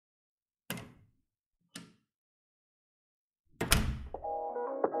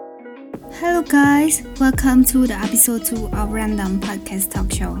Hello guys, welcome to the episode 2 of Random Podcast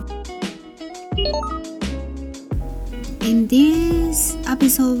Talk Show. In this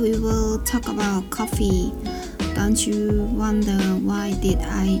episode we will talk about coffee. Don't you wonder why did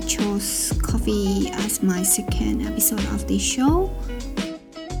I chose coffee as my second episode of this show?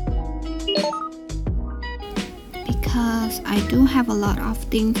 Because I do have a lot of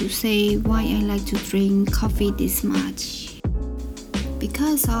things to say why I like to drink coffee this much.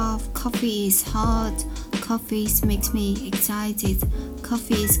 Because of coffee is hot, coffee makes me excited,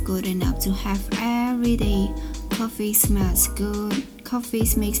 coffee is good enough to have every day, coffee smells good, coffee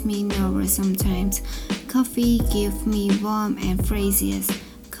makes me nervous sometimes, coffee gives me warmth and phrases,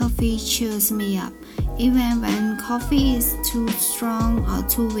 coffee cheers me up. Even when coffee is too strong or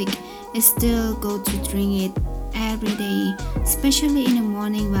too weak, it's still good to drink it every day, especially in the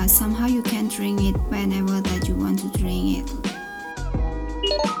morning, but somehow you can drink it whenever that you want to drink it.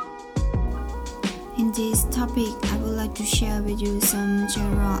 In this topic, I would like to share with you some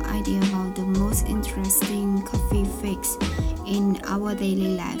general idea about the most interesting coffee facts in our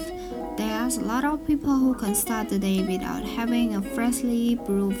daily life. There are a lot of people who can start the day without having a freshly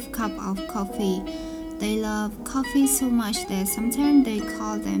brewed cup of coffee. They love coffee so much that sometimes they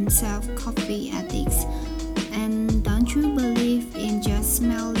call themselves coffee addicts. And don't you believe in just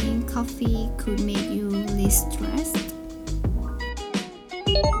smelling coffee could make you less stressed?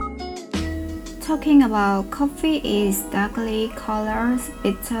 Talking about coffee is darkly colored,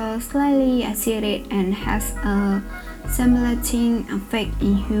 bitter, slightly acidic, and has a stimulating effect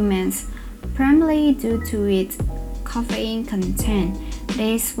in humans, primarily due to its caffeine content. It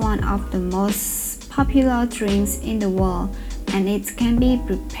is one of the most popular drinks in the world, and it can be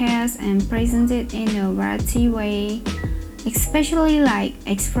prepared and presented in a variety of ways, especially like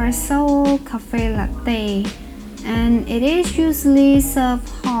espresso, cafe latte, and it is usually served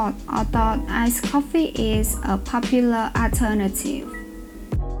hot, although iced coffee is a popular alternative.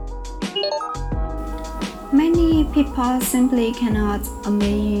 Many people simply cannot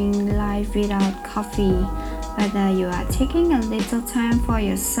imagine life without coffee. Whether you are taking a little time for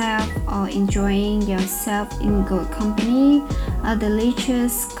yourself or enjoying yourself in good company, a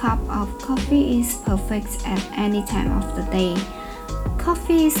delicious cup of coffee is perfect at any time of the day.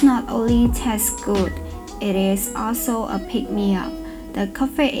 Coffee is not only tastes good, it is also a pick-me-up. The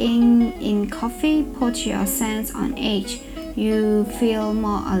caffeine in coffee puts your sense on edge. You feel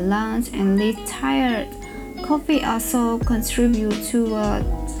more alert and less tired. Coffee also contributes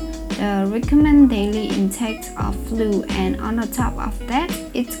towards the recommended daily intake of fluid, and on the top of that,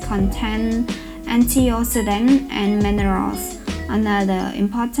 it contains antioxidants and minerals. Another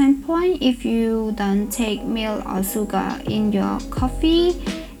important point, if you don't take milk or sugar in your coffee,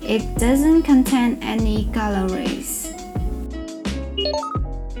 it doesn't contain any calories.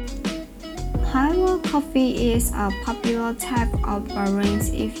 However, coffee is a popular type of beverage.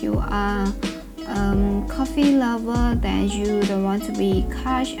 If you are a coffee lover, then you don't want to be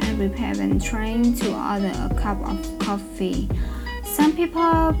cash and prepared when trying to order a cup of coffee. Some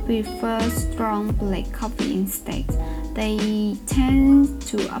people prefer strong black coffee instead. They tend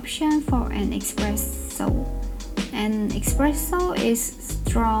to opt for an espresso. An espresso is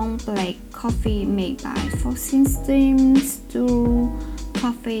strong black coffee made by forcing steam through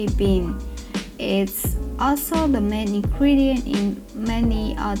coffee bean. It's also the main ingredient in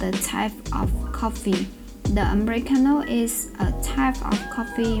many other types of coffee. The Americano is a type of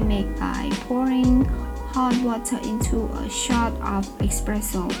coffee made by pouring hot water into a shot of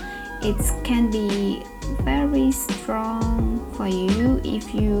espresso. It can be very strong for you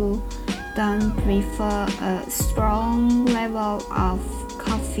if you don't prefer a strong level of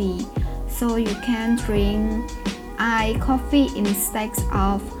coffee, so you can drink iced coffee instead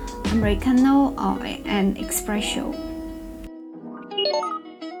of Americano or an espresso.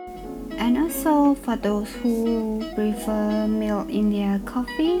 And also for those who prefer milk in their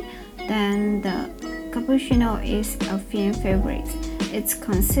coffee, then the cappuccino is a fan favorite. It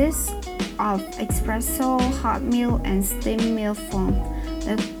consists of espresso, hot milk, and steamed milk form.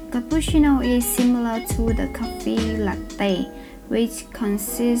 The cappuccino is similar to the coffee latte, which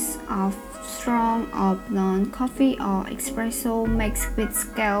consists of strong or blonde coffee or espresso mixed with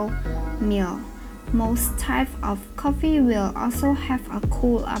scald milk. Most types of coffee will also have a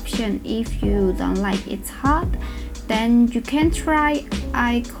cool option. If you don't like it hot, then you can try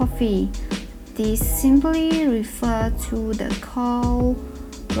iced coffee. This simply refers to the cold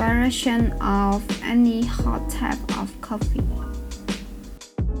variation of any hot type of coffee.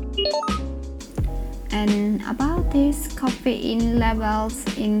 And about this, caffeine levels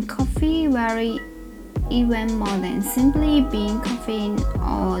in coffee vary even more than simply being caffeine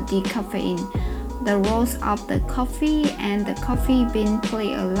or decaffeine. The roast of the coffee and the coffee bean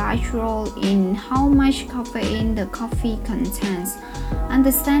play a large role in how much caffeine the coffee contains.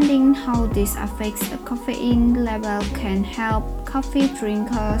 Understanding how this affects the caffeine level can help coffee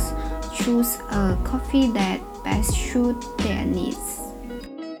drinkers choose a coffee that best suits their needs.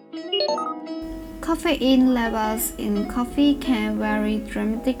 Caffeine levels in coffee can vary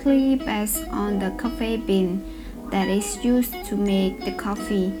dramatically based on the coffee bean that is used to make the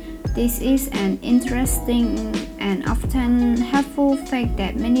coffee. This is an interesting and often helpful fact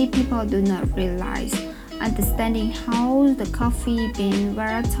that many people do not realize. Understanding how the coffee bean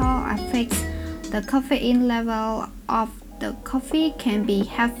varietal affects the caffeine level of the coffee can be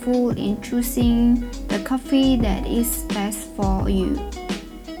helpful in choosing the coffee that is best for you.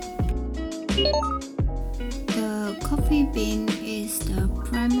 The coffee bean is the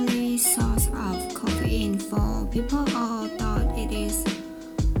primary source of caffeine for people, although it is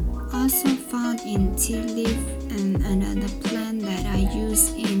also found in tea leaf and another plant that are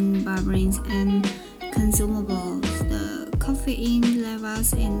used in beverages and consumables. The caffeine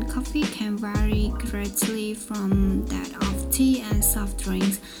levels in coffee can vary greatly from that of tea and soft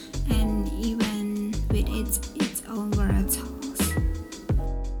drinks, and even with its own varietals.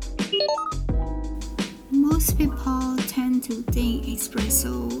 Most people tend to think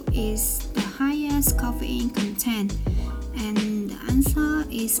espresso is the highest caffeine content, and the answer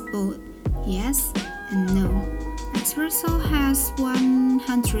is both yes and no. Espresso has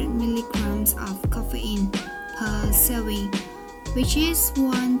 100 milligrams of caffeine per serving, which is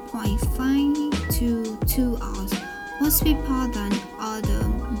 1.5 to 2 ounces. Most people don't order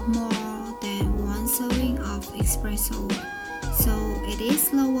more than one serving of espresso, so it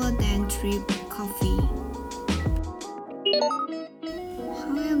is lower than drip coffee.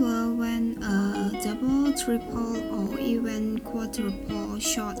 However, when a double, triple, or even quadruple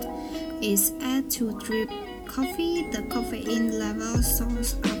shot is added to drip coffee, the caffeine level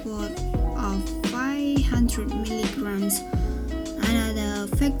soars upward of 500 milligrams. Another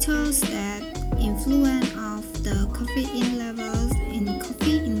factors that influence of the caffeine levels in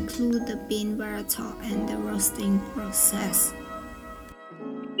coffee include the bean varietal and the roasting process.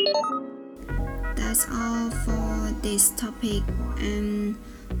 That's all for this topic, and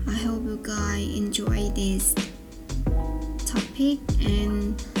I hope you guys enjoy this topic,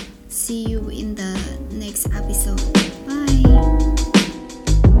 and see you in the next episode.